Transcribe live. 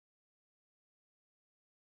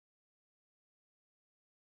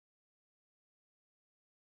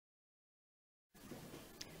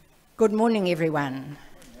Good morning, everyone.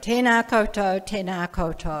 Tēnā koutou, tēnā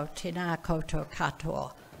koutou, tēnā koutou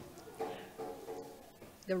katoa.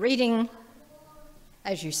 The reading,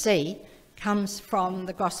 as you see, comes from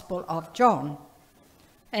the Gospel of John,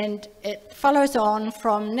 and it follows on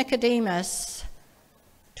from Nicodemus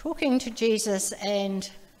talking to Jesus and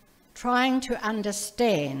trying to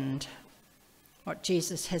understand what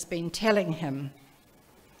Jesus has been telling him.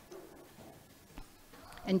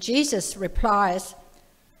 And Jesus replies,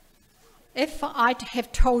 "If I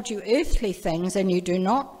have told you earthly things and you do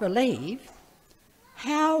not believe,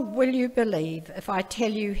 how will you believe if I tell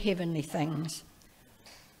you heavenly things?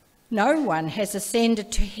 No one has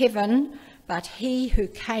ascended to heaven but he who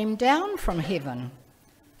came down from heaven,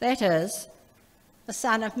 that is, the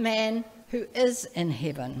Son of Man who is in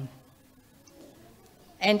heaven.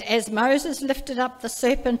 And as Moses lifted up the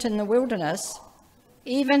serpent in the wilderness,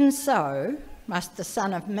 even so must the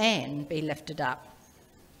Son of Man be lifted up,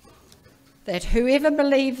 that whoever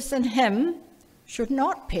believes in him should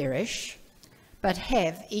not perish, but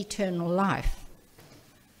have eternal life.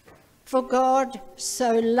 For God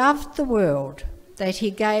so loved the world that he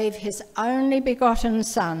gave his only begotten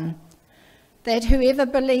Son, that whoever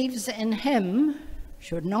believes in him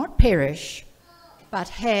should not perish, but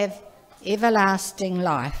have everlasting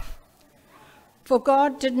life. For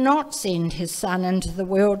God did not send his Son into the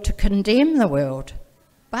world to condemn the world,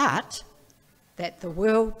 but that the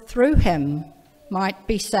world through him might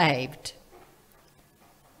be saved.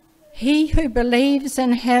 He who believes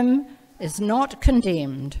in him is not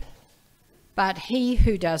condemned, but he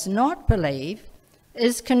who does not believe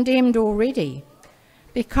is condemned already,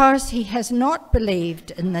 because he has not believed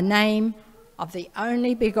in the name of the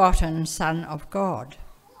only begotten Son of God.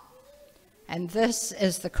 And this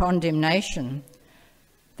is the condemnation,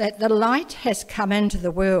 that the light has come into the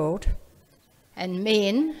world, and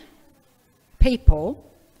people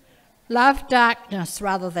love darkness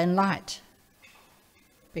rather than light,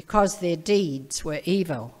 because their deeds were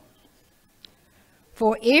evil.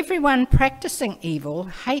 For everyone practicing evil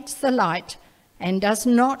hates the light and does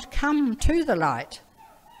not come to the light,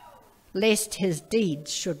 lest his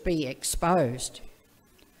deeds should be exposed.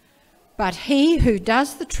 But he who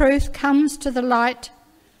does the truth comes to the light,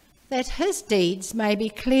 that his deeds may be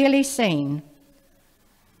clearly seen,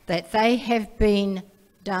 that they have been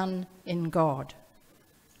done in God."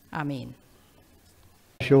 Amen.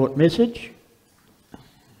 Short message.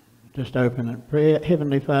 Just open in prayer.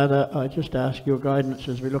 Heavenly Father, I just ask your guidance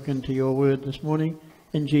as we look into your word this morning.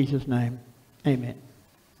 In Jesus' name, amen.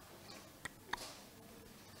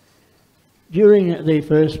 During the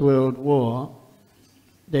First World War,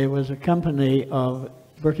 there was a company of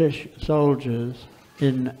British soldiers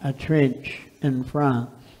in a trench in France.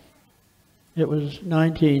 It was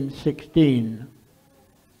 1916.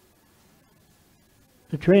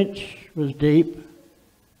 The trench was deep,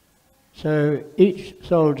 so each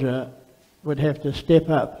soldier would have to step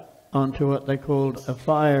up onto what they called a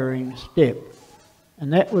firing step,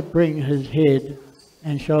 and that would bring his head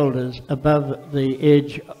and shoulders above the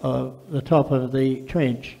edge of the top of the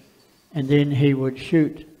trench, and then he would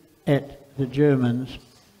shoot at the Germans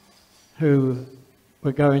who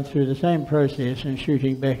were going through the same process and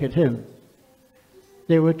shooting back at him.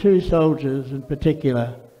 There were two soldiers in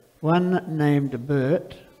particular, one named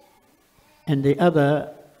Bert and the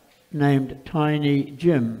other named Tiny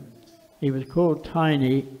Jim. He was called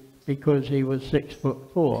Tiny because he was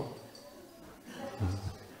 6'4".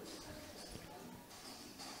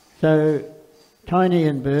 So Tiny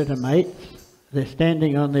and Bert are mates. They're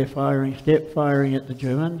standing on their firing step, firing at the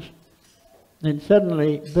Germans. Then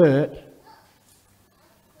suddenly Bert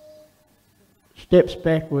steps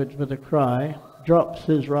backwards with a cry, drops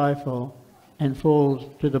his rifle and falls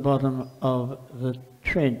to the bottom of the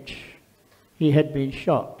trench. He had been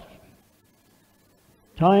shot.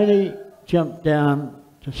 Tiny jumped down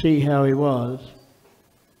to see how he was,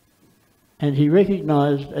 and he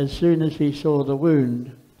recognised as soon as he saw the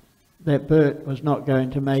wound that Bert was not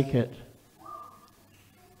going to make it.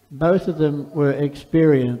 Both of them were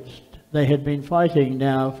experienced. They had been fighting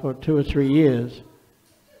now for 2 or 3 years,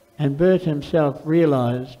 and Bert himself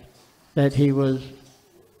realised that he was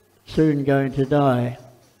soon going to die.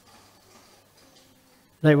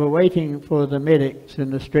 They were waiting for the medics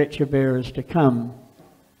and the stretcher bearers to come,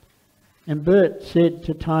 and Bert said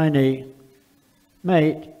to Tiny,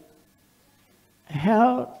 "Mate,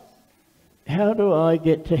 how do I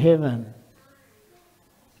get to heaven?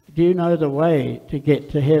 Do you know the way to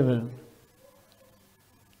get to heaven?"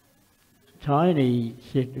 Tiny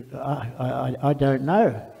said, I don't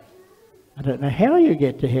know. I don't know how you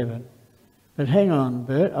get to heaven. But hang on,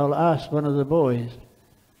 Bert, I'll ask one of the boys.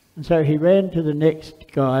 And so he ran to the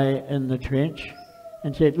next guy in the trench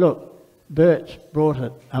and said, look, Bert's brought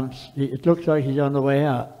it. It looks like he's on the way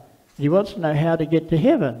out. He wants to know how to get to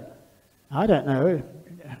heaven. I don't know.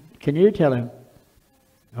 Can you tell him?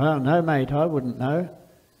 Well, no, mate, I wouldn't know.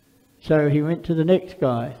 So he went to the next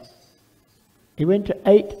guy. He went to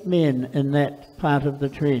 8 men in that part of the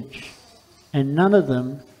trench, and none of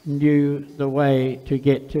them knew the way to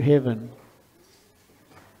get to heaven.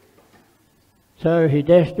 So he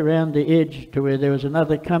dashed around the edge to where there was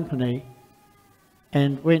another company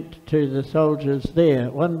and went to the soldiers there,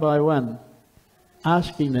 one by one,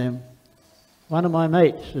 asking them, one of my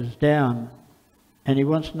mates is down and he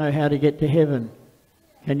wants to know how to get to heaven.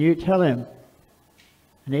 Can you tell him?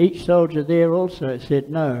 And each soldier there also said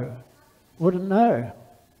no, wouldn't know.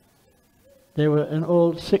 There were in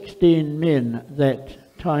all 16 men that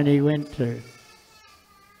Tiny went to.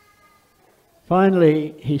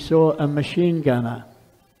 Finally, he saw a machine gunner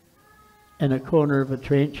in a corner of a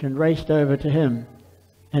trench and raced over to him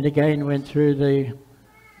and again went through the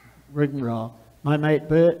rigmarole. My mate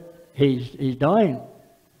Bert, he's dying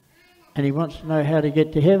and he wants to know how to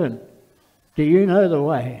get to heaven. Do you know the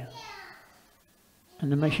way?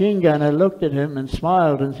 And the machine gunner looked at him and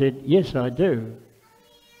smiled and said, yes, I do.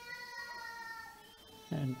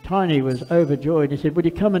 And Tiny was overjoyed. He said, would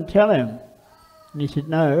you come and tell him? And he said,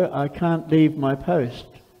 no, I can't leave my post.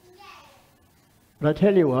 But I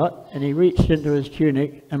tell you what, and he reached into his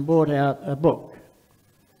tunic and brought out a book,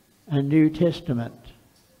 a New Testament,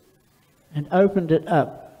 and opened it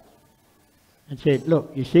up and said,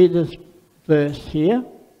 look, you see this verse here?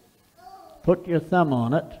 Put your thumb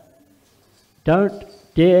on it. Don't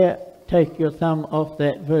dare take your thumb off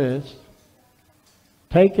that verse.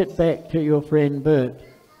 Take it back to your friend Bert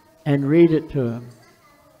and read it to him.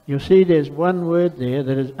 You'll see there's one word there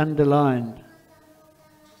that is underlined.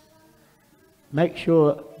 Make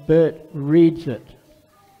sure Bert reads it.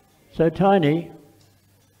 So Tiny,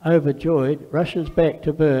 overjoyed, rushes back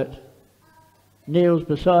to Bert, kneels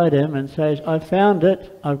beside him and says, I found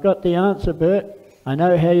it. I've got the answer, Bert. I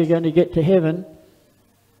know how you're going to get to heaven.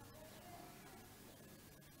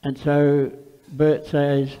 And so Bert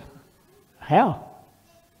says, how?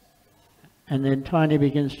 And then Tiny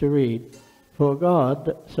begins to read, for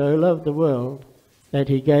God so loved the world that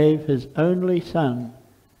he gave his only Son,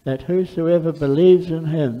 that whosoever believes in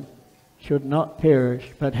him should not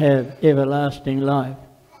perish, but have everlasting life.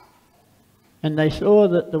 And they saw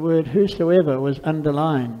that the word whosoever was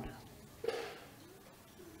underlined.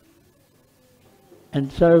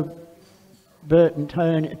 And so Bert and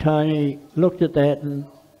Tiny looked at that and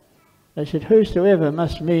they said, whosoever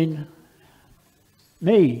must mean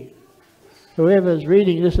me, whoever's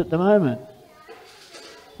reading this at the moment.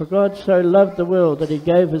 For God so loved the world that he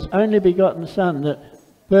gave his only begotten Son, that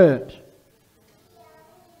Bert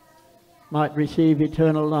might receive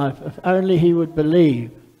eternal life, if only he would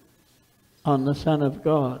believe on the Son of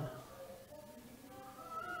God.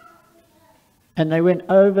 And they went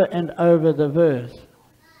over and over the verse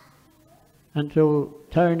until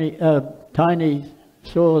Tiny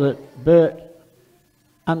saw that Bert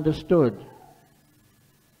understood.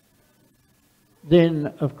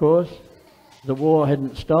 Then, of course, the war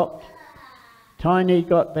hadn't stopped. Tiny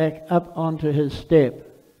got back up onto his step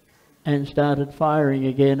and started firing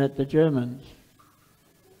again at the Germans.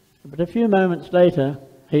 But a few moments later,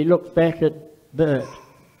 he looked back at Bert,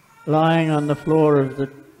 lying on the floor of the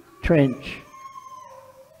trench,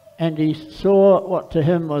 and he saw what to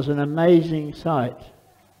him was an amazing sight.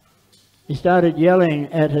 He started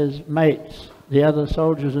yelling at his mates, the other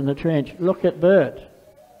soldiers in the trench, look at Bert.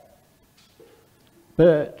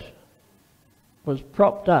 Bert was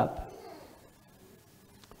propped up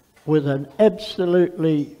with an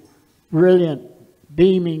absolutely brilliant,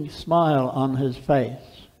 beaming smile on his face.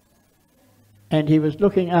 And he was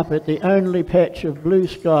looking up at the only patch of blue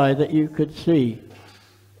sky that you could see.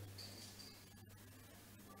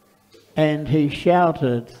 And he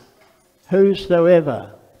shouted,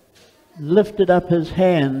 whosoever, lifted up his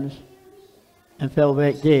hands and fell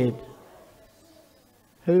back dead.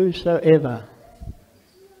 Whosoever.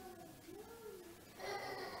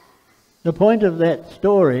 The point of that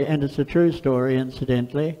story, and it's a true story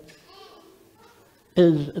incidentally,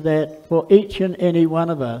 is that for each and any one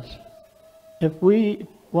of us, if we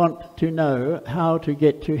want to know how to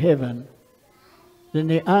get to heaven, then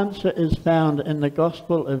the answer is found in the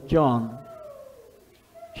Gospel of John,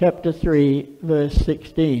 chapter 3, verse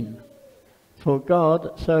 16. For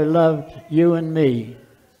God so loved you and me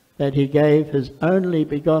that he gave his only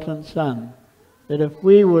begotten Son, that if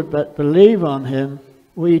we would but believe on him,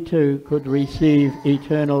 we too could receive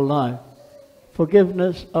eternal life,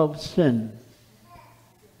 forgiveness of sin.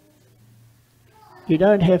 You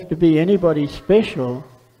don't have to be anybody special.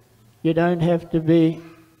 You don't have to be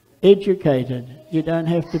educated. You don't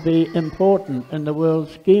have to be important in the world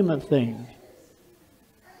scheme of things.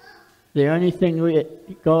 The only thing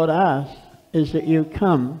God asks is that you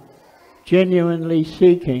come genuinely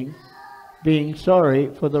seeking, being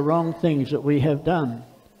sorry for the wrong things that we have done.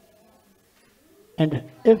 And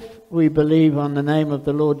if we believe on the name of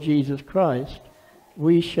the Lord Jesus Christ,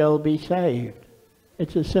 we shall be saved.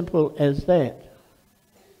 It's as simple as that.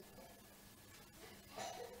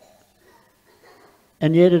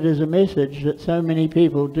 And yet it is a message that so many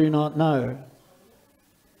people do not know.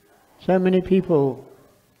 So many people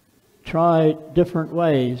try different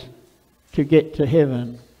ways to get to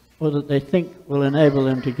heaven, or that they think will enable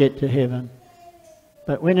them to get to heaven.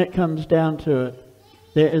 But when it comes down to it,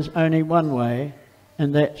 there is only one way,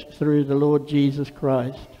 and that's through the Lord Jesus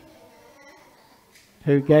Christ,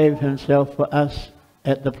 who gave himself for us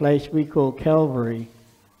at the place we call Calvary,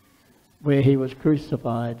 where he was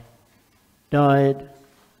crucified, died,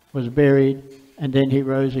 was buried, and then he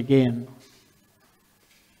rose again.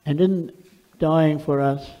 And in dying for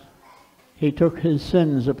us, he took his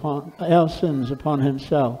sins upon, our sins upon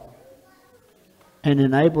himself, and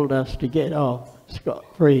enabled us to get off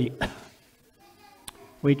scot-free.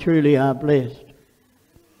 We truly are blessed.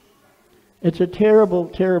 It's a terrible,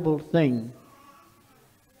 terrible thing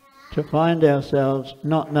to find ourselves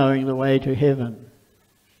not knowing the way to heaven.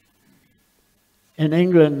 In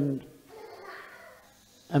England,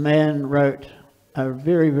 a man wrote a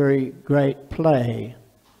very, very great play,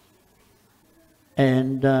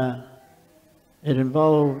 and it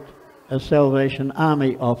involved a Salvation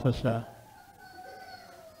Army officer.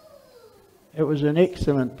 It was an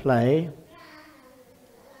excellent play,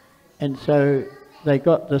 and so they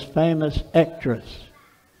got this famous actress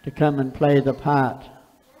to come and play the part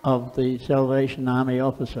of the Salvation Army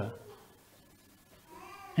officer.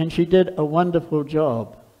 And she did a wonderful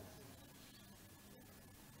job.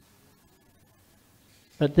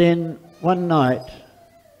 But then one night,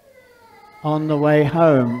 on the way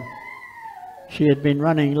home, she had been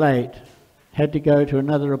running late, had to go to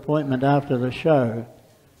another appointment after the show,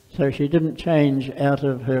 so she didn't change out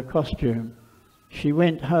of her costume. She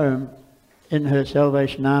went home in her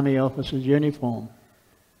Salvation Army officer's uniform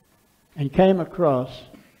and came across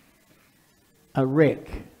a wreck,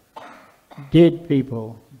 dead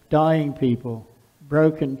people, dying people,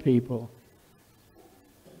 broken people.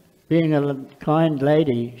 Being a kind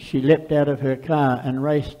lady, she leapt out of her car and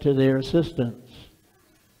raced to their assistance.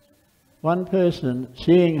 One person,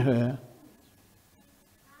 seeing her,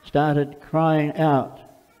 started crying out,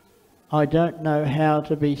 "I don't know how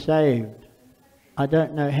to be saved. I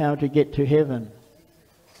don't know how to get to heaven."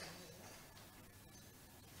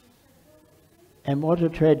 And what a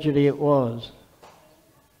tragedy it was,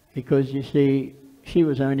 because you see, she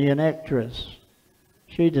was only an actress.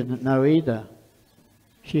 She didn't know either.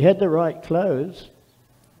 She had the right clothes,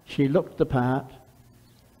 she looked the part,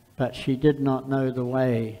 but she did not know the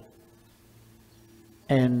way.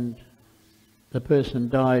 And the person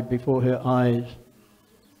died before her eyes,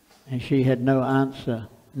 and she had no answer,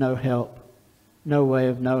 no help, no way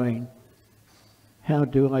of knowing, how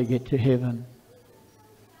do I get to heaven?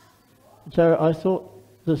 So I thought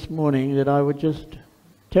this morning that I would just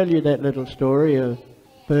tell you that little story of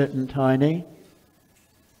Bert and Tiny,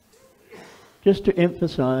 just to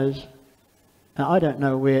emphasize. Now, I don't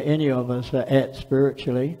know where any of us are at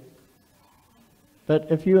spiritually,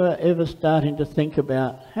 but if you are ever starting to think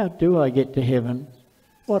about, how do I get to heaven?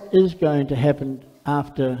 What is going to happen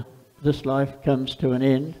after this life comes to an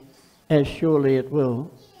end, as surely it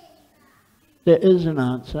will? There is an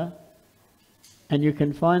answer, and you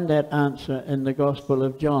can find that answer in the Gospel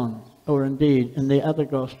of John, or indeed in the other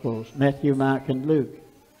Gospels, Matthew, Mark and Luke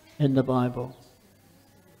in the Bible.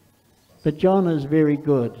 But John is very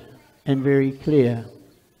good and very clear.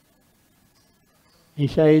 He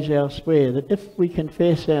says elsewhere that if we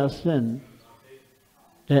confess our sin,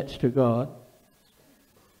 that's to God,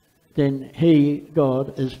 then he,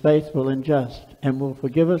 God, is faithful and just and will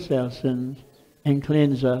forgive us our sins and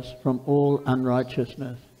cleanse us from all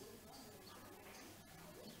unrighteousness.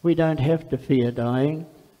 We don't have to fear dying.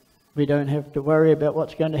 We don't have to worry about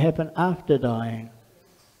what's going to happen after dying.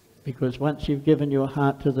 Because once you've given your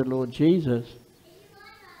heart to the Lord Jesus,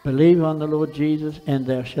 believe on the Lord Jesus and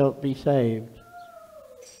thou shalt be saved.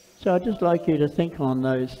 So I'd just like you to think on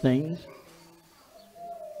those things.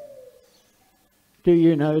 Do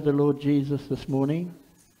you know the Lord Jesus this morning?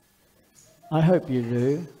 I hope you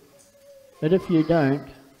do. But if you don't,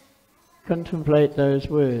 contemplate those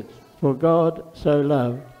words. For God so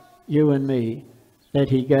loved you and me that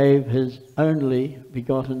he gave his only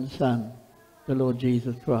begotten Son, the Lord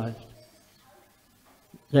Jesus Christ.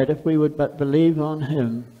 That if we would but believe on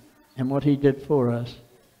him and what he did for us,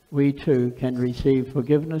 we too can receive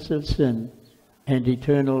forgiveness of sin and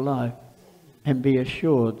eternal life, and be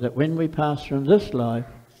assured that when we pass from this life,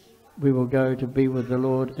 we will go to be with the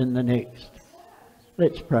Lord in the next.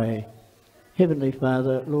 Let's pray. Heavenly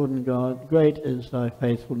Father, Lord and God, great is thy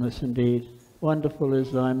faithfulness indeed. Wonderful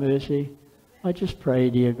is thy mercy. I just pray,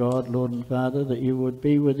 dear God, Lord and Father, that you would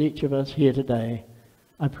be with each of us here today.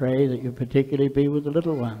 I pray that you particularly be with the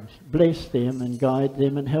little ones. Bless them and guide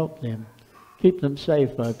them and help them. Keep them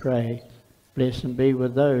safe, I pray. Bless and be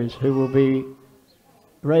with those who will be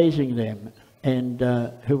raising them and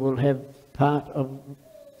who will have part of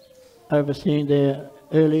overseeing their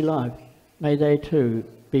early life. May they too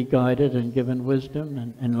be guided and given wisdom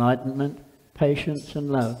and enlightenment, patience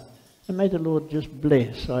and love. And may the Lord just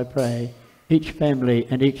bless, I pray, each family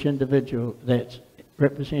and each individual that's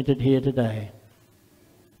represented here today.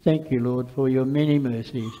 Thank you, Lord, for your many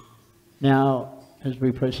mercies. Now, as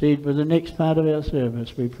we proceed with the next part of our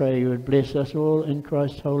service, we pray you would bless us all in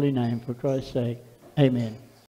Christ's holy name, for Christ's sake. Amen.